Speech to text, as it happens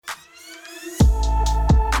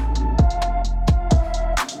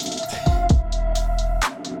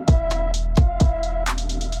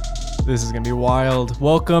This is going to be wild.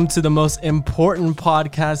 Welcome to the most important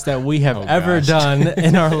podcast that we have ever done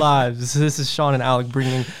in our lives. This is Sean and Alec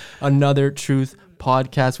bringing another Truth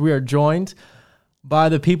podcast. We are joined by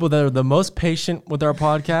the people that are the most patient with our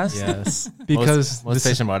podcast. Yes. Because most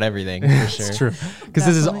patient about everything, for sure. It's true. Because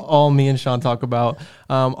this is all me and Sean talk about.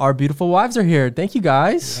 Our beautiful wives are here. Thank you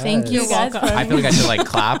guys. Yes. Thank you guys. I feel like I should like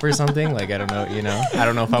clap or something. Like, I don't know, I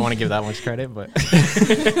don't know if I want to give that much credit, but.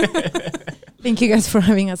 Thank you guys for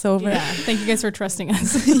having us over. Yeah. Thank you guys for trusting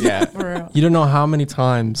us. Yeah. For real. You don't know how many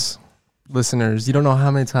times, listeners, you don't know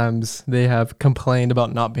how many times they have complained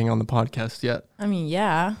about not being on the podcast yet. I mean,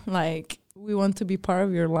 yeah, like we want to be part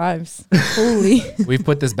of your lives fully. We've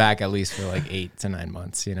put this back at least for like 8 to 9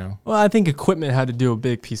 months, Well, I think equipment had to do a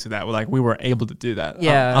big piece of that. Like we were able to do that.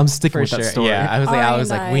 Yeah. I'm sticking with that story. Yeah. I was Ari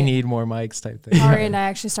like, and we need more mics type thing. Ari and I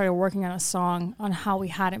actually started working on a song on how we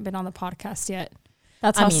hadn't been on the podcast yet.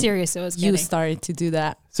 That's how serious it was getting. You started to do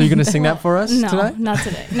that. So you're going to sing that for us No, today? not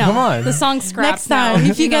today. No. Come on. The song's scrapped. Next time, now.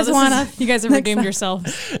 if you guys wanna. You guys have redeemed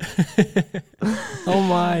yourselves. Oh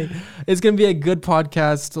my. It's going to be a good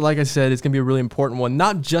podcast. Like I said, it's going to be a really important one,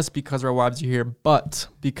 not just because our wives are here, but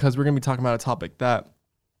because we're going to be talking about a topic that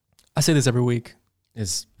I say this every week.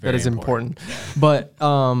 Is That is important. But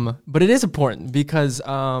it is important because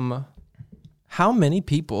how many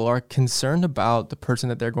people are concerned about the person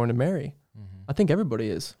that they're going to marry? I think everybody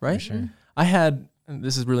is, right? For sure. I had, and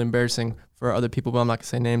this is really embarrassing for other people, but I'm not gonna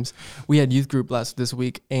say names. We had youth group this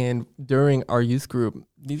week, and during our youth group,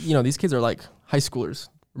 these kids are like high schoolers.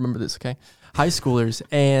 Remember this, okay? High schoolers,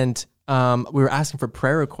 and we were asking for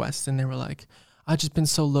prayer requests, and they were like, "I've just been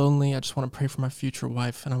so lonely. I just want to pray for my future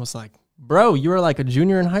wife." And I was like, "Bro, you are like a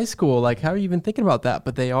junior in high school. Like, how are you even thinking about that?"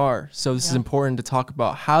 But they are. So this is important to talk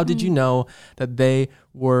about. How did you know that they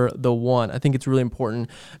were the one? I think it's really important.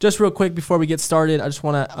 Just real quick before we get started, I just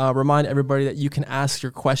want to remind everybody that you can ask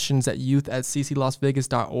your questions at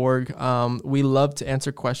youth@cclasvegas.org. We love to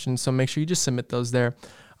answer questions, so make sure you just submit those there.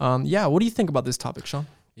 What do you think about this topic, Sean?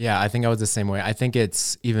 Yeah, I think I was the same way. I think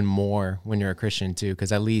it's even more when you're a Christian too,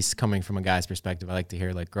 because at least coming from a guy's perspective, I like to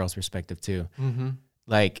hear like girls' perspective too. Mm-hmm.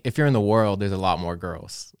 Like if you're in the world, there's a lot more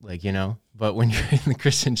girls, but when you're in the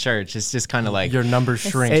Christian church, it's just kind of like your numbers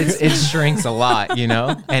shrink. It shrinks a lot,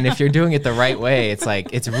 And if you're doing it the right way, it's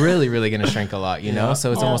like, it's really, really going to shrink a lot,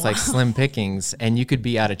 So it's almost like slim pickings, and you could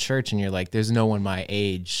be at a church and you're like, there's no one my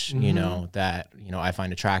age, that, I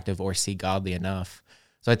find attractive or see godly enough.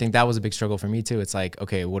 So I think that was a big struggle for me too. It's like,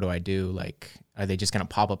 okay, what do I do? Like, are they just going to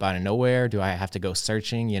pop up out of nowhere? Do I have to go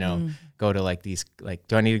searching, go to like these, like,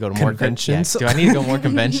 do I need to go to more conventions? Do I need to go more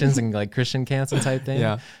conventions and like Christian council type thing?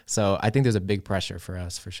 Yeah. So I think there's a big pressure for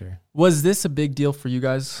us for sure. Was this a big deal for you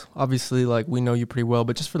guys? Obviously, like we know you pretty well,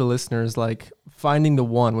 but just for the listeners, like finding the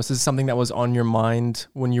one, was this something that was on your mind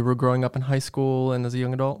when you were growing up in high school and as a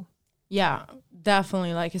young adult? Yeah,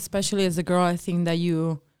 definitely. Like, especially as a girl, I think that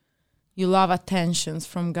you love attentions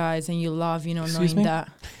from guys, and you love, knowing that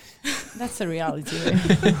that's a reality.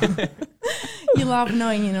 Right? You love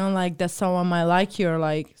knowing, like that someone might like you or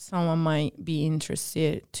like someone might be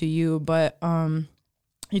interested to you. But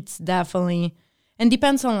it's definitely, and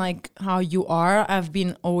depends on like how you are. I've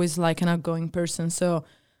been always like an outgoing person, so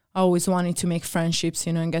I always wanted to make friendships,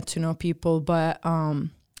 and get to know people. But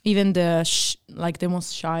even the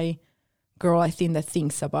most shy girl, I think, that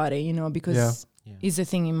thinks about it, because it's a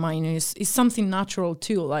thing in mine. It's something natural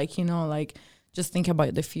too, like, like just think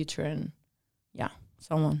about the future and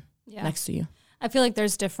someone next to you. I feel like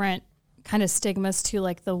there's different kind of stigmas to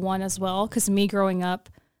like the one as well. Because me growing up,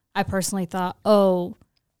 I personally thought,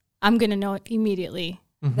 I'm going to know immediately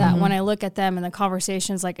that when I look at them and the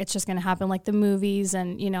conversations, like it's just going to happen like the movies.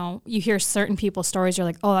 And, you hear certain people's stories, you're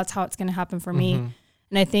like, oh, that's how it's going to happen for me.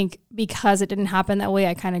 And I think because it didn't happen that way,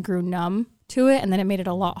 I kind of grew numb to it. And then it made it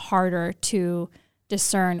a lot harder to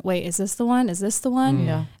discern, wait, is this the one? Is this the one?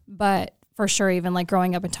 Yeah. But for sure, even like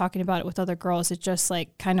growing up and talking about it with other girls, it's just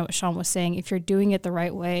like kind of what Sean was saying. If you're doing it the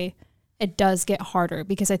right way, it does get harder,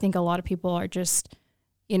 because I think a lot of people are just,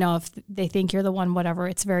 if they think you're the one, whatever,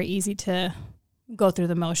 it's very easy to go through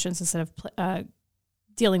the motions instead of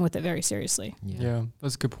dealing with it very seriously. Yeah,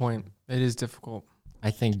 that's a good point. It is difficult. I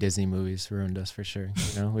think Disney movies ruined us for sure.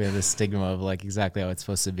 We have this stigma of like exactly how it's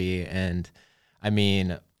supposed to be. And I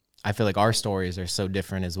mean, I feel like our stories are so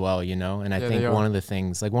different as well, And I think one of the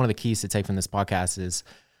things, like one of the keys to take from this podcast is,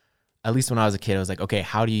 at least when I was a kid, I was like, okay,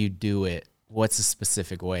 how do you do it? What's the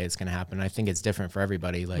specific way it's going to happen? I think it's different for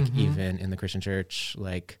everybody. Like even in the Christian church,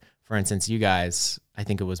 like for instance, you guys, I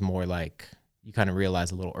think it was more like you kind of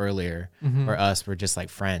realize a little earlier. For us, we're just like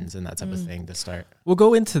friends and that type of thing to start. We'll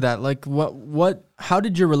go into that. Like how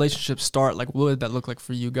did your relationship start? Like, what did that look like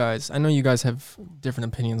for you guys? I know you guys have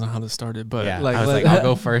different opinions on how this started, but I was like, I'll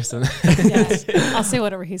go first. And I'll say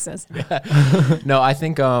whatever he says. No, I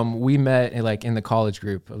think we met in the college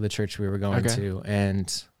group of the church we were going to.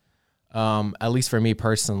 And at least for me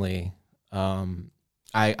personally,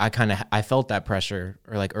 I felt that pressure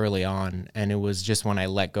early on. And it was just when I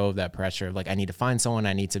let go of that pressure of I need to find someone,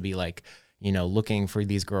 I need to be looking for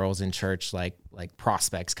these girls in church, like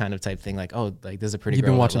prospects kind of type thing. This is a pretty You've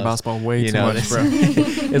girl been watching basketball way too much, bro.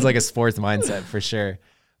 It's like a sports mindset for sure.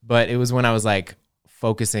 But it was when I was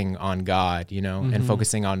focusing on God, and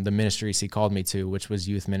focusing on the ministries he called me to, which was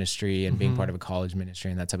youth ministry and being part of a college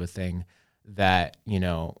ministry and that type of thing, that,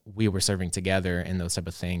 we were serving together in those type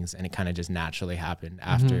of things. And it kind of just naturally happened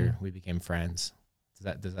after we became friends.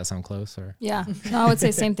 Does that sound close? Or Yeah, no, I would say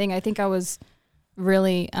same thing. I think I was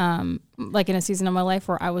really in a season of my life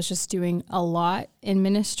where I was just doing a lot in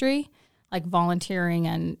ministry, volunteering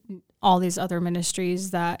and all these other ministries,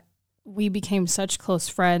 that we became such close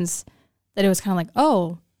friends that it was kind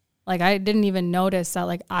of I didn't even notice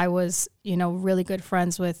that I was, really good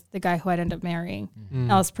friends with the guy who I'd end up marrying.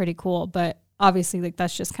 That was pretty cool. But obviously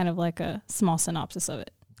that's just kind of a small synopsis of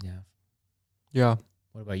it. Yeah. Yeah.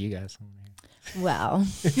 What about you guys? Well,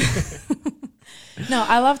 no,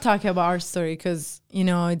 I love talking about our story because,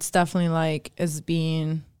 it's definitely as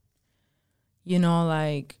being,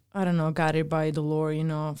 I don't know, guided by the Lord,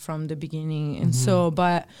 from the beginning. And so,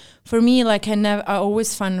 but for me, I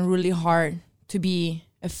always find it really hard to be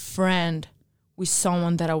a friend with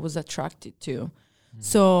someone that I was attracted to.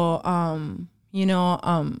 So,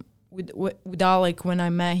 without when I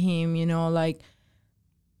met him,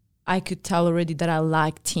 I could tell already that I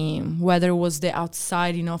liked him, whether it was the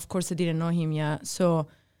outside, of course I didn't know him yet. So,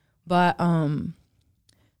 but,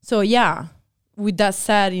 yeah, with that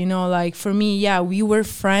said, for me, yeah, we were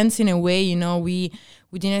friends in a way, we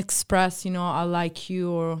didn't express, I like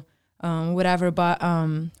you or whatever, but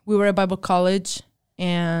we were at Bible college,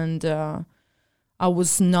 and I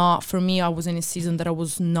was in a season that I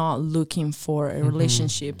was not looking for a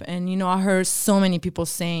relationship. And, I heard so many people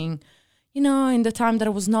saying, in the time that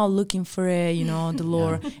I was not looking for it, the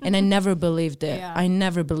Lord, and I never believed it. Yeah. I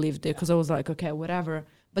never believed it because I was like, okay, whatever.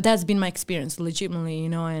 But that's been my experience legitimately,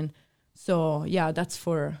 and so, yeah, that's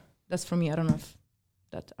for me. I don't know if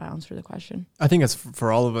that I answered the question. I think that's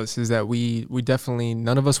for all of us, is that we definitely,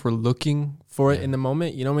 none of us were looking for it in the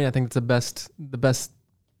moment. I think it's the best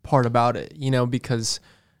part about it, because,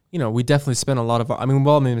 we definitely spent a lot of we've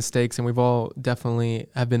all made mistakes, and we've all definitely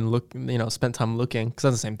have been spent time looking, because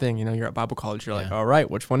that's the same thing. You're at Bible college, you're like, all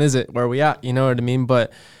right, which one is it? Where are we at? You know what I mean?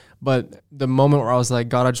 But the moment where I was like,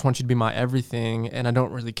 God, I just want you to be my everything, and I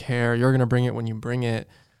don't really care. You're going to bring it when you bring it.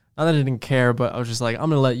 Not that I didn't care, but I was just like, I'm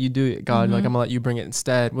going to let you do it, God. I'm going to let you bring it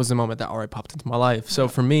instead, was the moment that Ari popped into my life. So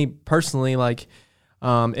for me personally,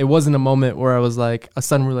 it wasn't a moment where I was like a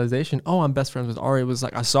sudden realization, oh, I'm best friends with Ari. It was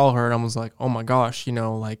I saw her and I was like, oh my gosh,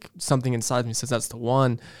 something inside me says that's the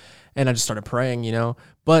one. And I just started praying,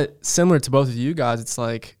 But similar to both of you guys, it's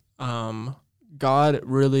God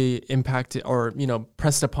really impacted or,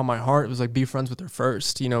 pressed upon my heart. It was be friends with her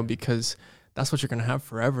first, because that's what you're going to have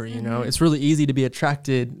forever, It's really easy to be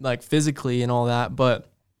attracted physically and all that,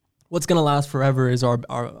 but what's going to last forever is our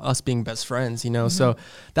us being best friends, So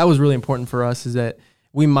that was really important for us, is that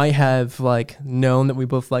we might have known that we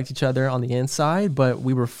both liked each other on the inside, but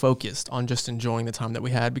we were focused on just enjoying the time that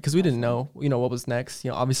we had, because we didn't know, what was next.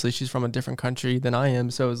 Obviously she's from a different country than I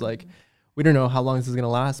am. So it was we don't know how long this is going to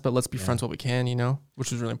last, but let's be friends while we can,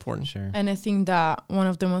 which is really important. Sure. And I think that one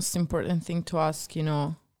of the most important thing to ask,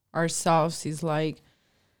 ourselves is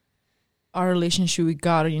our relationship with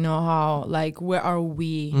God, how, where are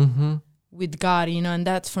we with God, and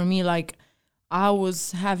that's for me, I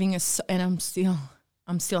was having and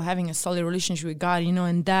I'm still having a solid relationship with God,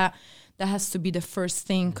 and that has to be the first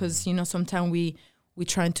thing, because, sometimes we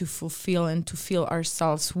trying to fulfill and to fill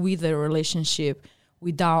ourselves with the relationship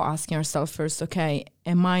without asking ourselves first, okay,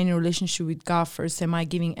 am I in a relationship with God first? Am I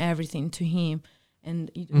giving everything to Him?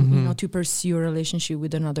 And, to pursue a relationship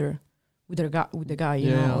with a guy,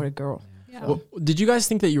 or a girl. Yeah. Well, did you guys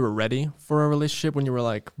think that you were ready for a relationship when you were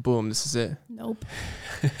like, boom, this is it? Nope.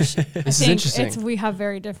 This is interesting. We have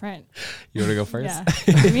very different. You want to go first?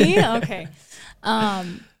 Yeah. Me? Okay.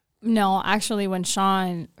 No, actually, when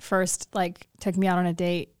Sean first took me out on a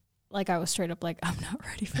date, I was straight up I'm not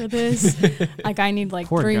ready for this. I need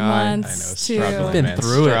Poor 3 guy. months I know, to. Been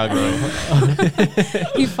through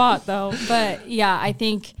it. He fought though, but yeah, I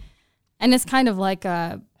think, and it's kind of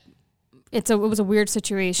it was a weird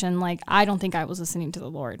situation. Like, I don't think I was listening to the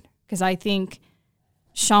Lord, because I think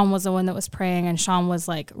Sean was the one that was praying, and Sean was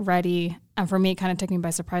like ready. And for me, it kind of took me by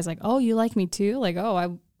surprise. Like, oh, you like me too? Like, oh, I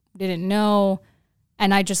didn't know.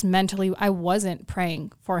 And I just mentally, I wasn't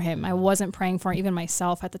praying for him. I wasn't praying for even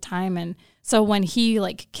myself at the time. And so when he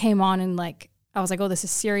like came on and like, I was like, oh, this is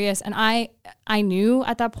serious. And I knew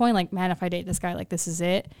at that point, like, man, if I date this guy, like, this is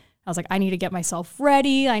it. I was like, I need to get myself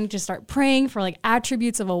ready. I need to start praying for like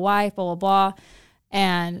attributes of a wife, blah, blah, blah.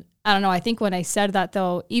 And I don't know. I think when I said that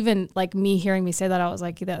though, even like me hearing me say that, I was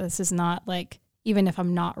like, that this is not like, even if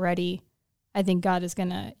I'm not ready, I think God is going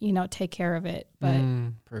to, you know, take care of it. But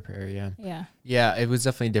prepare. Yeah. Yeah. Yeah. It was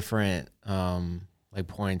definitely different, like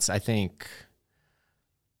points. I think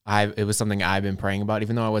it was something I've been praying about,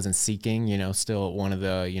 even though I wasn't seeking, you know, still one of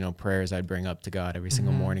the, you know, prayers I'd bring up to God every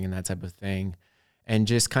single morning and that type of thing. And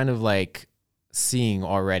just kind of like seeing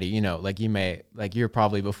already, you know, like you're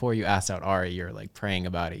probably, before you asked out Ari, you're like praying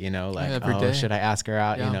about it, you know, like, every day. Should I ask her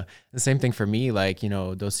out? Yeah. You know, the same thing for me, like, you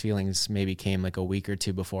know, those feelings maybe came like a week or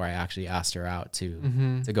two before I actually asked her out to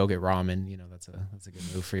go get ramen. You know, that's a good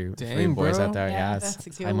move for you, for you boys out there. Yeah, Yeah, that's a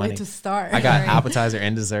good way to start. I got appetizer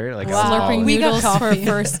and dessert. Like, Slurping We got noodles for a coffee.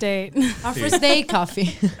 first date. Our first date coffee.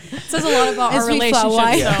 Says a lot about As our we relationship,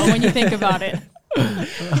 fly. though, when you think about it.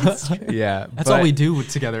 yeah, That's all we do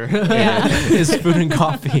together. Yeah. Is food and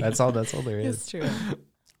coffee. That's all there is. It's true.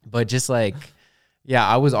 But just like, yeah,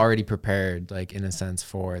 I was already prepared, like, in a sense,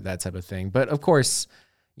 for that type of thing. But of course,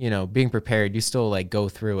 you know, being prepared, you still like go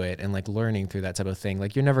through it and like learning through that type of thing.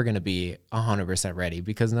 Like, you're never going to be 100% ready,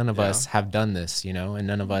 because none of us have done this, you know, and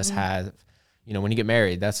none of us have, you know, when you get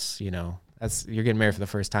married, that's, you know, you're getting married for the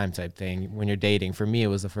first time type thing. When you're dating, for me, it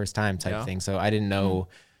was the first time type thing. So I didn't know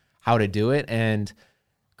how to do it. And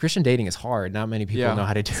Christian dating is hard. Not many people know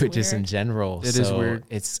how to do it just in general. It is weird.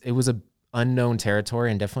 It was a unknown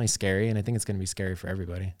territory and definitely scary. And I think it's going to be scary for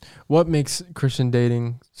everybody. What makes Christian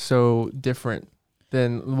dating so different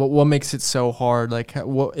than what makes it so hard? Like,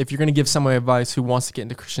 what, if you're going to give someone advice who wants to get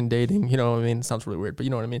into Christian dating, you know what I mean? It sounds really weird, but you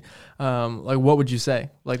know what I mean? Like, what would you say?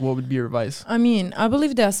 Like, what would be your advice? I mean, I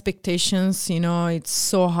believe the expectations, you know, it's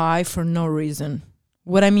so high for no reason.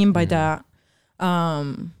 What I mean by that,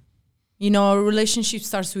 you know, a relationship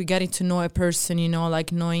starts with getting to know a person, you know,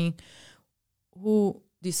 like knowing who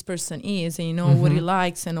this person is and, you know, what he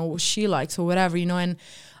likes and what she likes or whatever, you know. And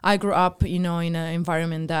I grew up, you know, in an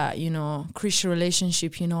environment that, you know, Christian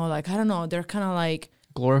relationship, you know, like, I don't know, they're kind of like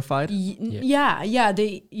Glorified? Yeah.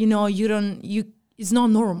 They, you know, it's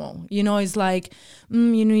not normal, you know. It's like,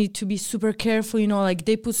 you need to be super careful, you know, like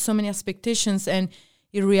they put so many expectations, and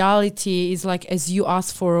in reality is like, as you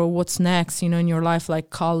ask for what's next, you know, in your life, like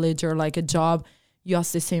college or like a job, you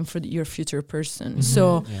ask the same for your future person.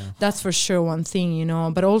 So that's for sure one thing, you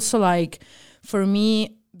know. But also, like, for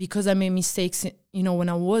me, because I made mistakes, you know, when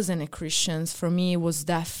I wasn't a Christian, for me it was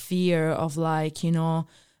that fear of, like, you know,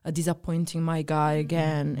 disappointing my guy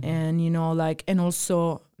again. And, you know, like, and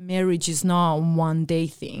also marriage is not a one day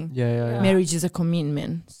thing. Yeah. Marriage is a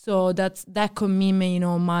commitment. So that commitment, you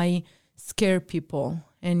know, might scare people,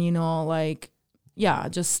 and, you know, like,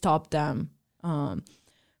 just stop them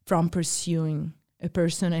from pursuing a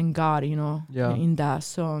person and God, you know, in that.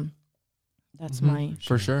 So that's my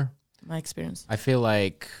experience. I feel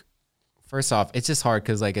like, first off, it's just hard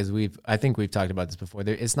because, like, I think we've talked about this before.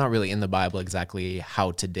 It's not really in the Bible exactly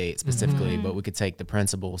how to date specifically, but we could take the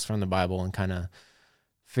principles from the Bible and kind of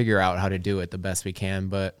figure out how to do it the best we can.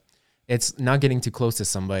 But it's not getting too close to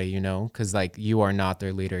somebody, you know, because, like, you are not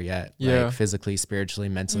their leader yet. Like, physically, spiritually,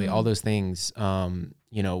 mentally, all those things.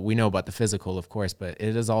 You know, we know about the physical, of course, but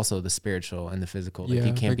it is also the spiritual and the physical. Like,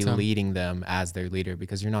 you can't be leading them as their leader,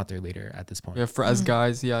 because you're not their leader at this point. Yeah, as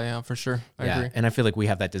guys, for sure. I agree. And I feel like we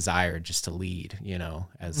have that desire just to lead, you know,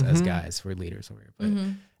 as guys. We're leaders over here. But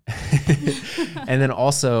and then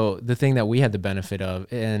also the thing that we had the benefit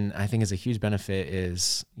of, and I think is a huge benefit,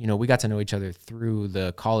 is, you know, we got to know each other through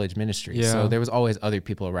the college ministry. So there was always other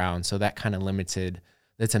people around. So that kind of limited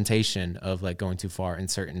the temptation of, like, going too far in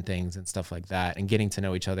certain things and stuff like that, and getting to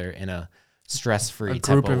know each other in a stress-free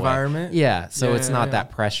type group of environment. Way. Yeah. So it's not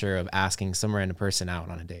that pressure of asking some random person out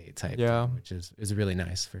on a date type thing, which is really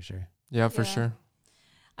nice for sure. Yeah, for sure.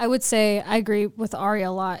 I would say I agree with Ari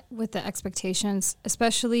a lot with the expectations,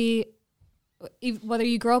 especially whether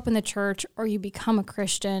you grow up in the church or you become a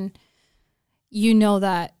Christian. You know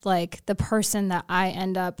that, like, the person that I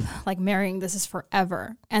end up, like, marrying, this is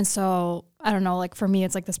forever. And so, I don't know, like, for me,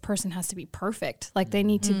 it's like, this person has to be perfect. Like, they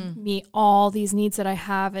need to meet all these needs that I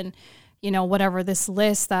have, and, you know, whatever, this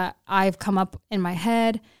list that I've come up in my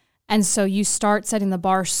head. And so you start setting the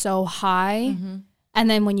bar so high. And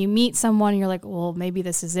then when you meet someone, you're like, well, maybe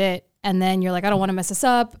this is it. and then you're like, I don't want to mess this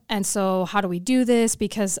up. And so how do we do this?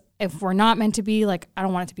 Because if we're not meant to be, like, I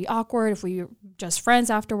don't want it to be awkward if we're just friends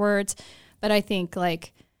afterwards. But I think,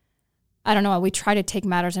 like, I don't know, we try to take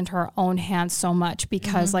matters into our own hands so much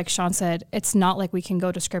because like Sean said, it's not like we can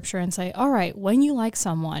go to scripture and say, all right, when you like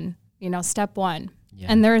someone, you know, step one. Yeah.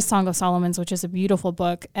 And there is Song of Solomon's, which is a beautiful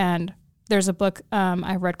book. And there's a book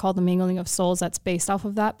I read called The Mingling of Souls that's based off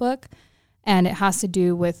of that book. And it has to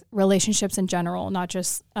do with relationships in general, not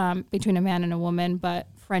just between a man and a woman, but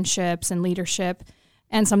friendships and leadership.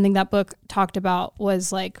 And something that book talked about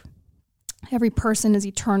was like every person is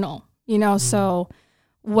eternal, you know, so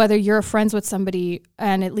whether you're friends with somebody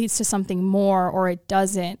and it leads to something more or it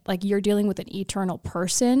doesn't, like you're dealing with an eternal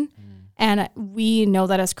person. And we know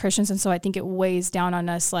that as Christians. And so I think it weighs down on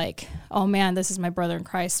us like, oh man, this is my brother in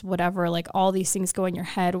Christ, whatever, like all these things go in your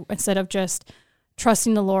head instead of just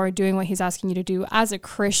trusting the Lord, doing what he's asking you to do as a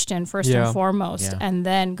Christian first and foremost, and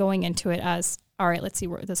then going into it as, all right, let's see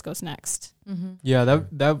where this goes next. Yeah,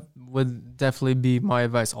 that would definitely be my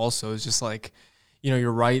advice also, is just like, you know,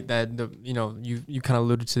 you're right that you kind of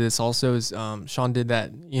alluded to this also, is Sean did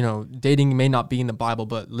that, you know, dating may not be in the Bible,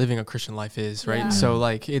 but living a Christian life is, right? Yeah. So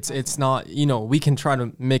like it's not, you know, we can try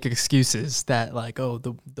to make excuses that like, oh,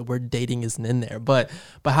 the word dating isn't in there, but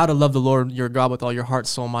how to love the Lord your God with all your heart,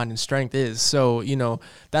 soul, mind, and strength is. So, you know,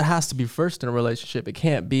 that has to be first in a relationship. It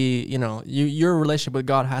can't be, you know, your relationship with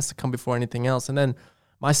God has to come before anything else. And then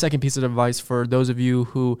my second piece of advice for those of you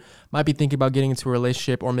who might be thinking about getting into a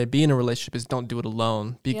relationship or may be in a relationship is don't do it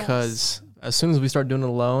alone, because as soon as we start doing it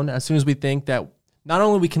alone, as soon as we think that not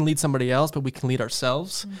only we can lead somebody else, but we can lead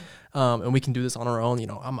ourselves, and we can do this on our own. You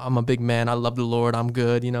know, I'm a big man. I love the Lord. I'm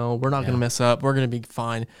good. You know, we're not going to mess up. We're going to be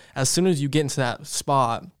fine. As soon as you get into that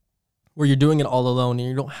spot where you're doing it all alone and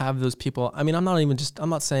you don't have those people, I mean, I'm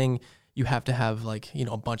not saying you have to have like, you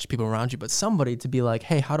know, a bunch of people around you, but somebody to be like,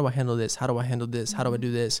 hey, how do I handle this? How do I handle this? How do I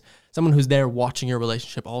do this? Someone who's there watching your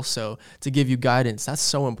relationship also to give you guidance. That's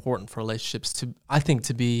so important for relationships to, I think,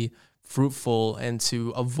 to be fruitful and to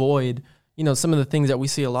avoid, you know, some of the things that we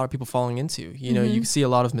see a lot of people falling into. You know, you see a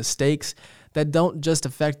lot of mistakes that don't just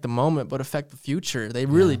affect the moment, but affect the future. They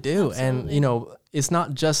really do. Absolutely. And, you know, it's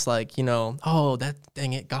not just like, you know, oh, that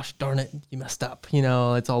dang it, gosh darn it, you messed up. You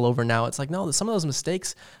know, it's all over now. It's like, no, some of those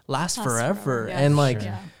mistakes last forever. Yeah, and like,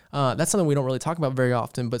 that's something we don't really talk about very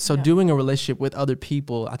often. But so doing a relationship with other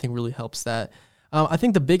people, I think really helps that. I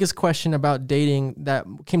think the biggest question about dating that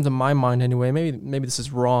came to my mind anyway, maybe this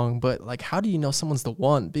is wrong, but like, how do you know someone's the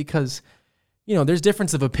one? Because, you know, there's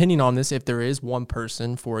difference of opinion on this. If there is one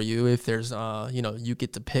person for you, if there's, you know, you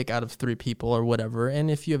get to pick out of 3 people or whatever.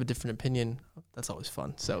 And if you have a different opinion, that's always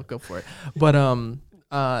fun. So go for it. But,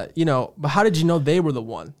 you know, but how did you know they were the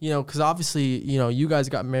one? You know, because obviously, you know, you guys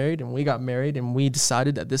got married and we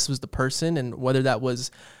decided that this was the person, and whether that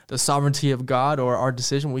was the sovereignty of God or our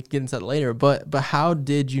decision, we can get into that later. But how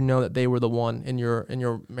did you know that they were the one in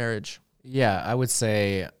your marriage? Yeah, I would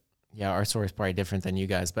say, yeah, our story is probably different than you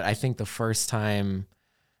guys, but I think the first time,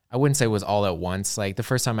 I wouldn't say it was all at once. Like the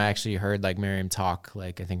first time I actually heard like Miriam talk,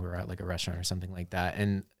 like I think we were at like a restaurant or something like that.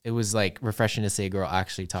 And it was like refreshing to see a girl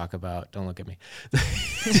actually talk about, don't look at me.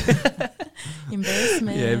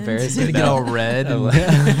 Embarrassment. Yeah, embarrassment. You get all red.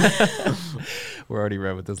 We're already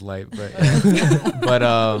red with this light,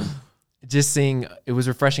 but just it was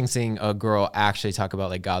refreshing seeing a girl actually talk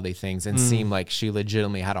about like godly things and seem like she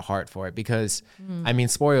legitimately had a heart for it. Because I mean,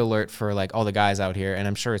 spoiler alert for like all the guys out here, and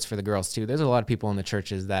I'm sure it's for the girls too. There's a lot of people in the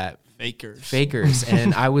churches that fakers.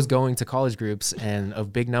 And I was going to college groups and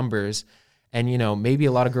of big numbers, and you know, maybe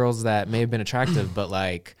a lot of girls that may have been attractive, but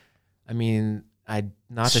like, I mean,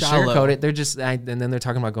 not to sugarcoat it, they're just, and then they're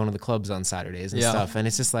talking about going to the clubs on Saturdays and stuff. And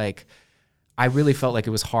it's just like, I really felt like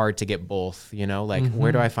it was hard to get both, you know, like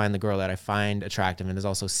where do I find the girl that I find attractive and is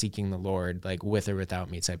also seeking the Lord, like with or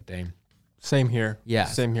without me type thing. Same here. Yeah.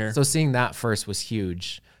 Same here. So seeing that first was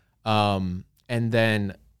huge. And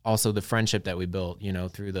then also the friendship that we built, you know,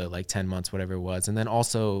 through the like 10 months, whatever it was. And then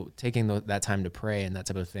also taking that time to pray and that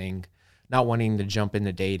type of thing, not wanting to jump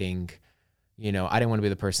into dating. You know, I didn't want to be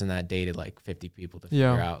the person that dated like 50 people to figure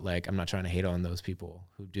out. Like, I'm not trying to hate on those people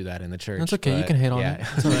who do that in the church. That's okay. You can hate on them.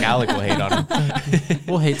 Yeah, Alec will hate on them.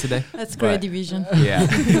 We'll hate today. That's great division. Yeah.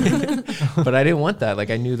 But I didn't want that.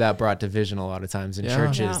 Like, I knew that brought division a lot of times in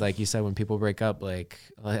churches. Yeah. Like you said, when people break up, like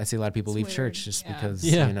I see a lot of people leave church just because,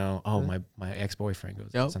 you know, oh, my ex-boyfriend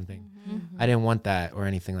goes or something. I didn't want that or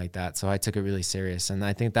anything like that. So I took it really serious. And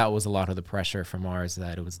I think that was a lot of the pressure from ours,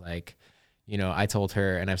 that it was like, you know, I told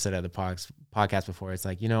her, and I've said at the podcast before, it's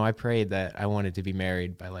like, you know, I prayed that I wanted to be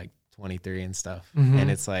married by like 23 and stuff.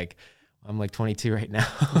 And it's like, I'm like 22 right now.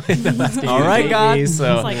 All All right, God.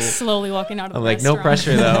 So It's like slowly walking out of I'm the like, no restaurant.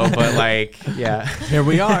 pressure though, but like, yeah. Here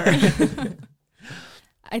we are.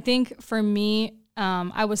 I think for me,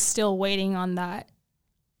 I was still waiting on that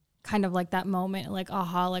kind of like that moment, like,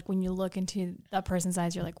 aha, like when you look into that person's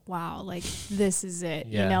eyes, you're like, wow, like this is it.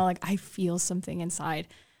 Yeah. You know, like I feel something inside.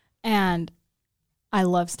 And I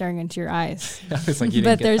love staring into your eyes. It's like, you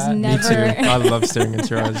But didn't get there's that? Me too. never I love staring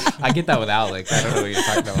into your eyes. I get that with Alex. I don't know what you're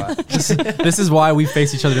talking about. This is why we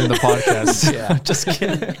face each other in the podcast. Yeah. Just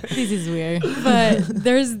kidding. This is weird. but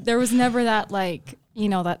there was never that like, you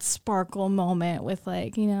know, that sparkle moment with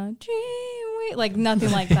like, you know, like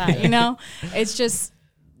nothing like that, you know? It's just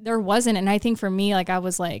there wasn't. And I think for me, like I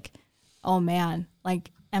was like, oh man, like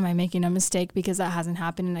am I making a mistake because that hasn't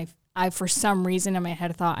happened? And I for some reason in my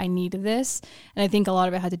head thought I needed this. And I think a lot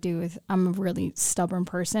of it had to do with I'm a really stubborn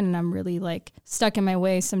person and I'm really like stuck in my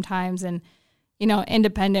ways sometimes and, you know,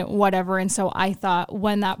 independent, whatever. And so I thought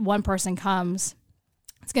when that one person comes,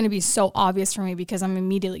 it's going to be so obvious for me because I'm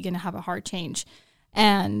immediately going to have a heart change.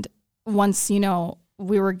 And once, you know,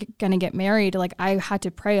 we were going to get married, like I had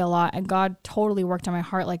to pray a lot and God totally worked on my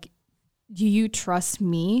heart. Like, do you trust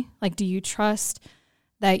me? Like, do you trust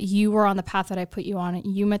that you were on the path that I put you on?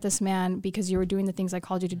 You met this man because you were doing the things I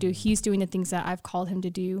called you to do. He's doing the things that I've called him to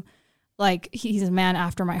do. Like, he's a man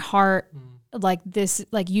after my heart. Like this,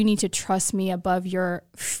 like you need to trust me above your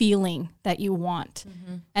feeling that you want.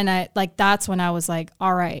 And I like, that's when I was like,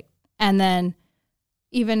 all right. And then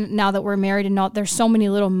even now that we're married and not, there's so many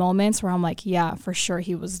little moments where I'm like, yeah, for sure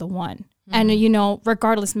he was the one. And, you know,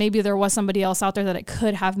 regardless, maybe there was somebody else out there that I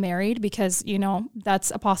could have married because, you know,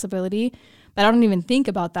 that's a possibility. But I don't even think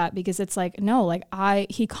about that because it's like, no, like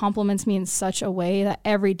he compliments me in such a way that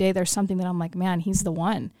every day there's something that I'm like, man, he's the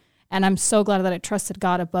one. And I'm so glad that I trusted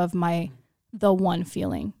God above the one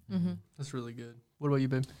feeling. That's really good. What about you,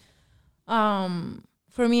 babe?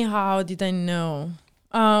 For me, how did I know?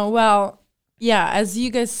 Well, yeah, as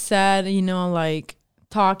you guys said, you know, like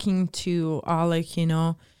talking to Alec, you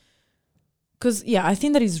know, because, yeah, I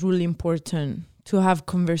think that is really important to have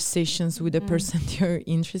conversations with the person you're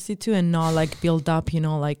interested to and not like build up, you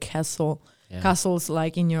know, like castles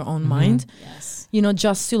like in your own mind. Yes. You know,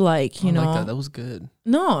 just to like, you know. like that. That was good.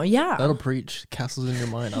 No, yeah. That'll preach. Castles in your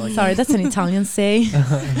mind. I like Sorry, that's an Italian say.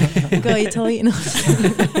 Go Italy. No.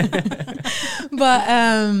 But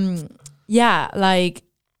yeah, like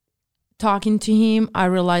talking to him, I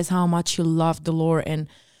realized how much he loved the Lord. And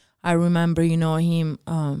I remember, you know, him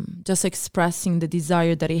just expressing the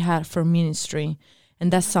desire that he had for ministry.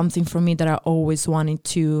 And that's something for me that I always wanted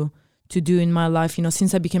to do in my life. You know,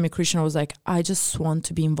 since I became a Christian, I was like, I just want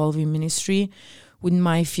to be involved in ministry with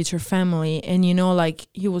my future family. And, you know, like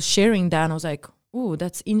he was sharing that and I was like, oh,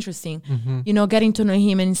 that's interesting. You know, getting to know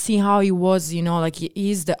him and see how he was, you know, like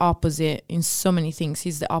he's the opposite in so many things.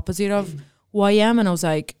 He's the opposite of who I am. And I was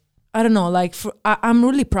like, I don't know, like I'm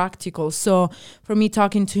really practical. So for me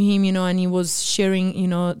talking to him, you know, and he was sharing, you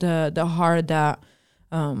know, the heart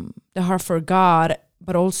for God,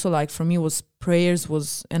 but also like for me was prayers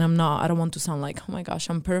was, and I don't want to sound like, oh my gosh,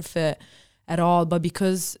 I'm perfect at all. But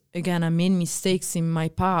because again, I made mistakes in my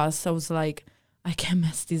past, I was like, I can't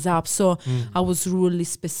mess this up. So I was really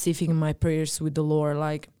specific in my prayers with the Lord,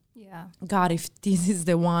 like, Yeah. God, if this is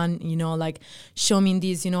the one, you know, like show me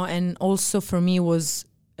this, you know. And also for me was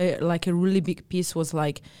like a really big piece was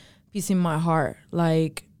like peace in my heart.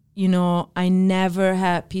 Like, you know, I never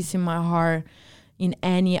had peace in my heart in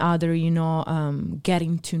any other, you know,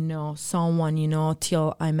 getting to know someone, you know,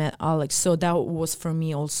 till I met Alex. So that was for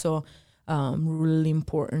me also really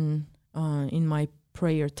important in my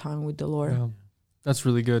prayer time with the Lord. Yeah. That's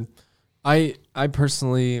really good. I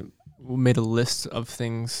personally made a list of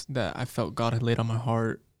things that I felt God had laid on my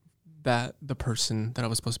heart that the person that I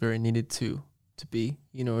was supposed to marry needed to be,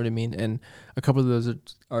 you know what I mean? And a couple of those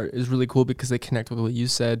is really cool because they connect with what you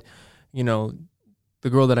said. You know, the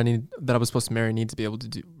girl that I was supposed to marry needs to be able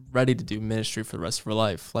to ready to do ministry for the rest of her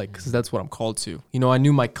life, like, because that's what I'm called to. You know, I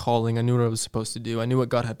knew my calling, I knew what I was supposed to do, I knew what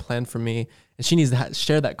God had planned for me, and she needs to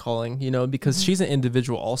share that calling, you know, because she's an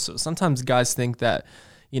individual also. Sometimes guys think that,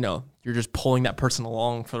 you know, you're just pulling that person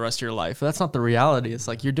along for the rest of your life. But that's not the reality. It's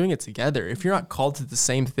like you're doing it together. If you're not called to the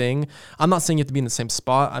same thing, I'm not saying you have to be in the same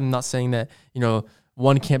spot. I'm not saying that, you know,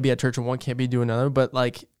 one can't be at church and one can't be doing another. But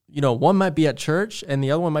like, you know, one might be at church and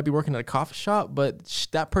the other one might be working at a coffee shop, but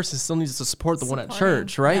that person still needs to support the one at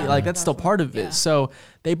church, right? Yeah, like that's still part of it. So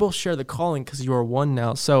they both share the calling because you are one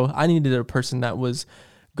now. So I needed a person that was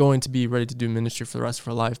going to be ready to do ministry for the rest of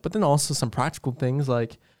her life. But then also some practical things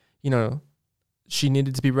like, you know, she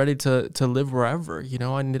needed to be ready to live wherever, you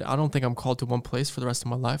know. I don't think I'm called to one place for the rest of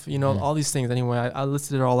my life, you know. All these things anyway. I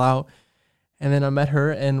listed it all out, And then I met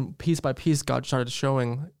her, and piece by piece, God started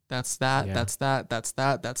showing that's that, Yeah. that's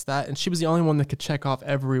that. And she was the only one that could check off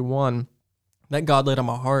every one that God laid on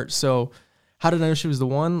my heart. So how did I know she was the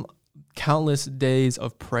one? Countless days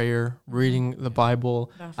of prayer, reading the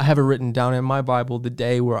Bible. I have it written down in my Bible the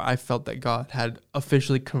day where I felt that God had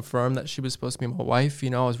officially confirmed that she was supposed to be my wife. You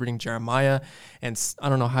know, I was reading Jeremiah, and I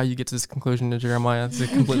don't know how you get to this conclusion to Jeremiah. It's a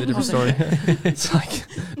completely different story. It's like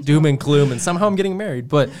doom and gloom, and somehow I'm getting married.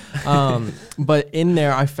 But in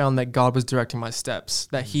there, I found that God was directing my steps,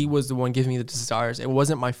 that He was the one giving me the desires. It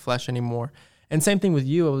wasn't my flesh anymore. And same thing with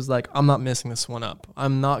you. I was like, I'm not messing this one up.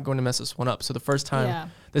 I'm not going to mess this one up. So the first time,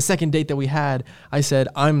 the second date that we had, I said,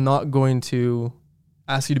 I'm not going to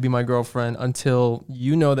ask you to be my girlfriend until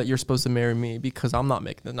you know that you're supposed to marry me, because I'm not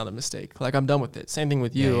making another mistake. Like, I'm done with it. Same thing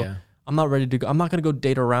with you. Yeah. I'm not ready to go. I'm not going to go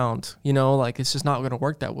date around, you know, like it's just not going to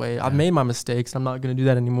work that way. I've made my mistakes. I'm not going to do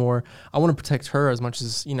that anymore. I want to protect her as much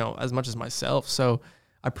as, you know, as much as myself. So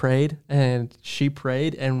I prayed and she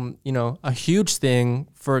prayed, and, you know, a huge thing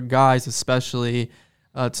for guys, especially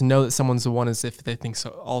to know that someone's the one is if they think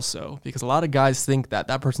so also, because a lot of guys think that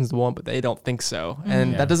that person's the one, but they don't think so.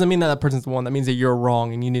 And that doesn't mean that that person's the one. That means that you're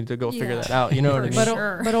wrong and you need to go figure that out. You know what I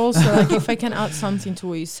mean? But also, like, if I can add something to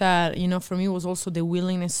what you said, you know, for me it was also the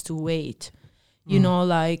willingness to wait. You know,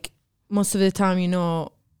 like most of the time, you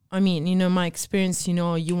know, I mean, you know, my experience, you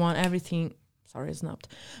know, you want everything. Sorry, it's not.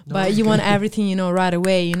 But you want everything, you know, right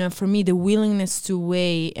away. You know, for me, the willingness to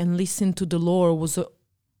wait and listen to the Lord was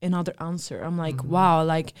another answer. I'm like, wow,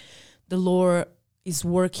 like the Lord is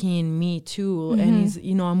working in me too. And He's,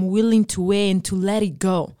 you know, I'm willing to wait and to let it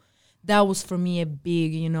go. That was for me a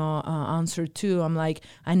big, you know, answer too. I'm like,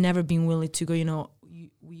 I never been willing to go, you know,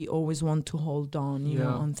 we always want to hold on, you know,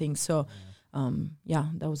 on things. So,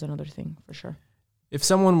 that was another thing for sure. If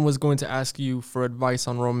someone was going to ask you for advice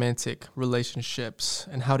on romantic relationships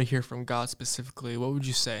and how to hear from God specifically, what would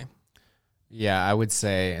you say? Yeah, I would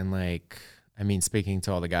say, and like, I mean, speaking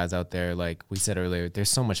to all the guys out there, like we said earlier, there's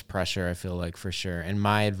so much pressure, I feel like, for sure. And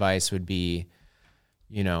my advice would be,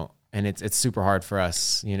 you know, and it's super hard for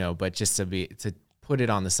us, you know, but just to put it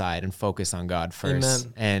on the side and focus on God first.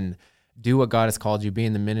 Amen. And do what God has called you, be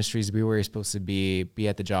in the ministries, be where you're supposed to be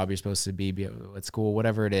at the job you're supposed to be at school,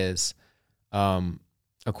 whatever it is.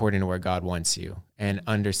 According to where God wants you, and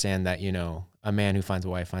understand that, you know, a man who finds a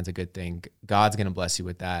wife finds a good thing. God's going to bless you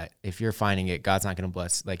with that. If you're finding it, God's not going to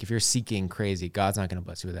bless. Like if you're seeking crazy, God's not going to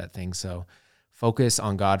bless you with that thing. So focus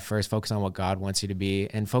on God first, focus on what God wants you to be,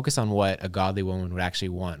 and focus on what a godly woman would actually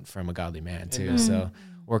want from a godly man too. Amen. So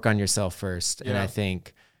work on yourself first. And I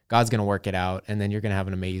think God's going to work it out. And then you're going to have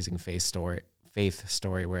an amazing faith story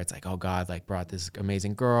where it's like, oh, God like brought this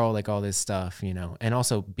amazing girl, like all this stuff, you know. And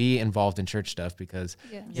also be involved in church stuff, because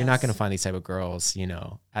you're not going to find these type of girls, you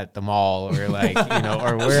know, at the mall or like, you know,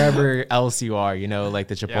 or wherever else you are, you know, like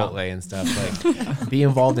the Chipotle and stuff. Like be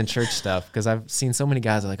involved in church stuff, because I've seen so many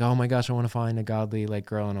guys are like, oh my gosh, I want to find a godly like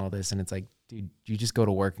girl and all this, and it's like, dude, you just go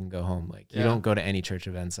to work and go home. Like you don't go to any church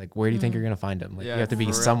events. Like where do you think you're going to find them? Like you have to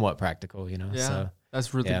be somewhat practical, you know. So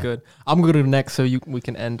that's really good. I'm going to go next so we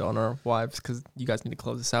can end on our wives, because you guys need to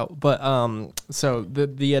close this out. But so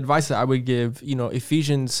the advice that I would give, you know,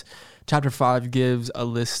 Ephesians chapter 5 gives a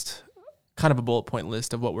list, kind of a bullet point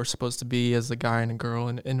list of what we're supposed to be as a guy and a girl,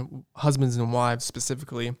 and husbands and wives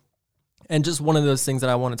specifically. And just one of those things that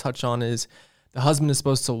I want to touch on is the husband is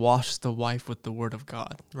supposed to wash the wife with the word of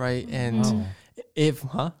God, right? And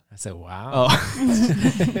I said, wow.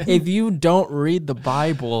 If you don't read the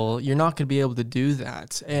Bible, you're not going to be able to do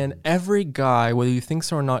that. And every guy, whether you think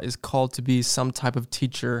so or not, is called to be some type of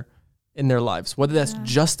teacher in their lives, whether that's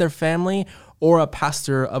just their family or a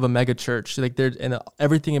pastor of a mega church. Like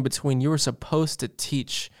everything in between, you are supposed to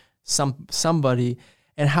teach somebody.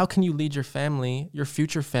 And how can you lead your family, your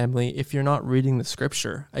future family, if you're not reading the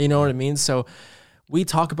scripture? You know what I mean? So we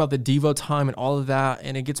talk about the Devo time and all of that,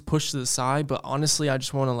 and it gets pushed to the side. But honestly, I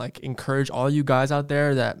just want to like encourage all you guys out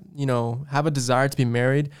there that, you know, have a desire to be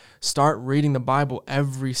married. Start reading the Bible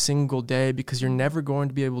every single day, because you're never going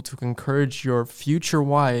to be able to encourage your future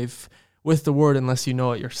wife with the word unless you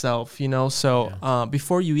know it yourself, you know? So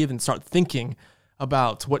before you even start thinking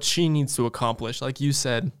about what she needs to accomplish, like you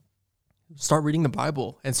said, start reading the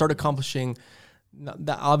Bible and start accomplishing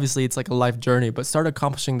that. Obviously it's like a life journey, but start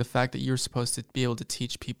accomplishing the fact that you're supposed to be able to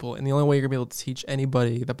teach people. And the only way you're gonna be able to teach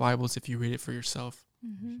anybody the Bible is if you read it for yourself.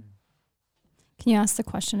 Mm-hmm. Can you ask the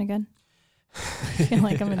question again? I feel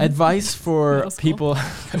like I'm in advice for people.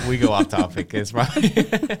 We go off topic. It's probably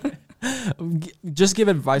just give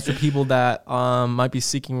advice for people that might be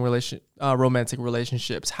seeking romantic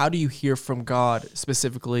relationships. How do you hear from God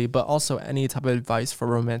specifically, but also any type of advice for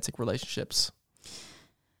romantic relationships?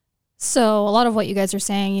 So a lot of what you guys are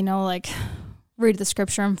saying, you know, like read the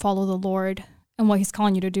scripture and follow the Lord and what he's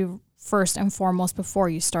calling you to do first and foremost before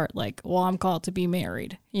you start like, well, I'm called to be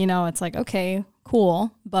married. You know, it's like, okay,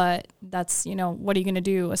 cool. But that's, you know, what are you going to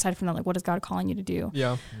do aside from that? Like, what is God calling you to do?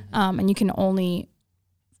 Yeah. And you can only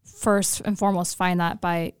first and foremost find that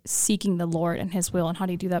by seeking the Lord and his will. And how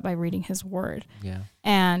do you do that? By reading his word. Yeah.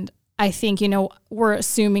 And I think, you know, we're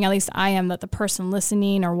assuming, at least I am, that the person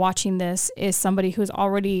listening or watching this is somebody who's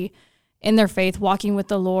already in their faith, walking with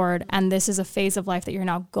the Lord. And this is a phase of life that you're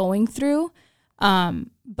now going through.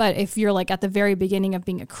 But if you're like at the very beginning of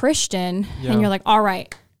being a Christian and you're like, all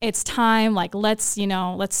right, it's time, like,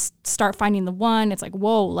 let's start finding the one. It's like,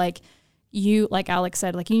 whoa, like you, like Alex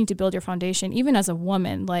said, like you need to build your foundation. Even as a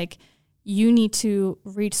woman, like you need to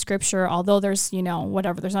read scripture. Although there's, you know,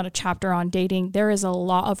 whatever, there's not a chapter on dating. There is a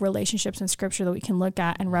lot of relationships in scripture that we can look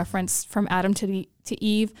at and reference from Adam to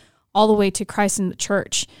Eve, all the way to Christ and the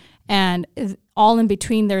church. And all in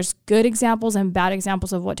between, there's good examples and bad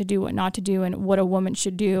examples of what to do, what not to do, and what a woman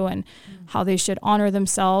should do and how they should honor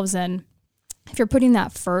themselves. And if you're putting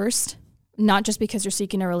that first, not just because you're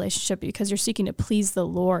seeking a relationship, but because you're seeking to please the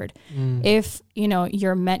Lord. If, you know,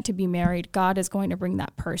 you're meant to be married, God is going to bring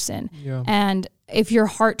that person. Yeah. And if your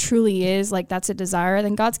heart truly is like, that's a desire,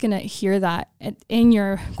 then God's going to hear that in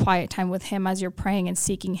your quiet time with him as you're praying and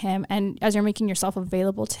seeking him. And as you're making yourself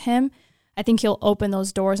available to him, I think he'll open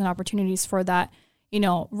those doors and opportunities for that, you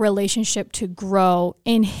know, relationship to grow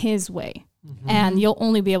in his way. And you'll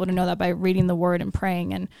only be able to know that by reading the word and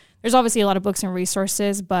praying. And there's obviously a lot of books and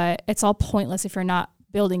resources, but it's all pointless if you're not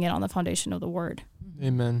building it on the foundation of the word.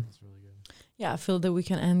 Amen. That's really good. Yeah, I feel that we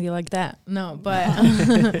can end it like that. No, but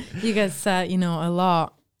you guys said, you know, a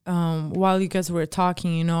lot. While you guys were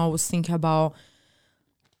talking, you know, I was thinking about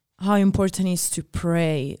how important it is to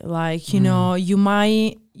pray. Like, you know, you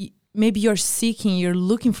might, maybe you're seeking, you're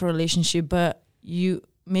looking for a relationship, but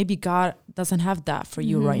maybe God doesn't have that for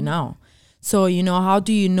you right now. So, you know, how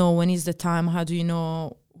do you know when is the time? How do you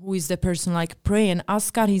know who is the person? Like, pray and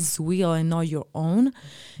ask God his will and not your own.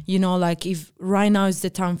 You know, like if right now is the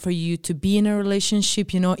time for you to be in a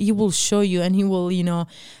relationship, you know, he will show you and he will, you know,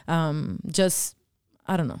 just,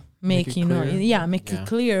 I don't know, make it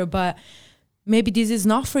clear. But maybe this is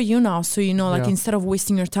not for you now. So, you know, like instead of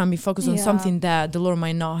wasting your time, be focused on something that the Lord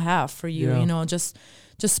might not have for you, you know, just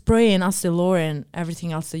pray and ask the Lord, and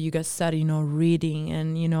everything else that you guys said, you know, reading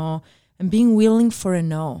and, you know, and being willing for a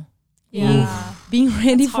no. Yeah. Being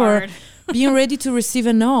ready being ready to receive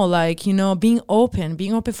a no, like, you know, being open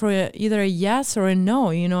for either a yes or a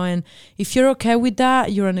no, you know, and if you're okay with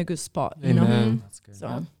that, you're in a good spot, you know? That's good.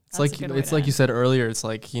 So it's like you said earlier, it's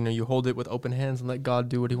like, you know, you hold it with open hands and let God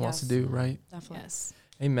do what he wants to do, right? Definitely. Yes.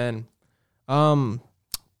 Amen.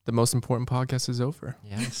 The most important podcast is over.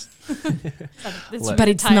 Yes. But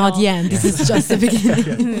it's not the end. This is just the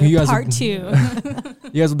beginning. Part 2.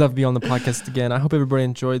 You guys will definitely be on the podcast again. I hope everybody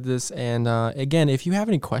enjoyed this. And again, if you have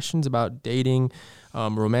any questions about dating,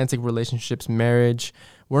 romantic relationships, marriage,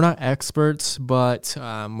 we're not experts, but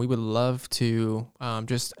we would love to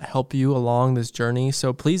just help you along this journey.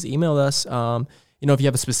 So please email us. You know, if you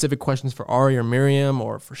have specific questions for Ari or Miriam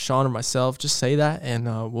or for Sean or myself, just say that and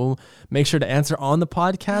we'll make sure to answer on the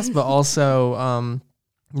podcast, but also,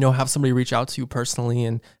 you know, have somebody reach out to you personally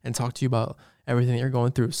and talk to you about everything that you're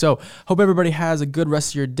going through. So hope everybody has a good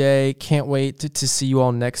rest of your day. Can't wait to see you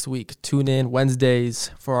all next week. Tune in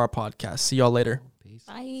Wednesdays for our podcast. See y'all later. Peace.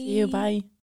 Bye. See you. Bye.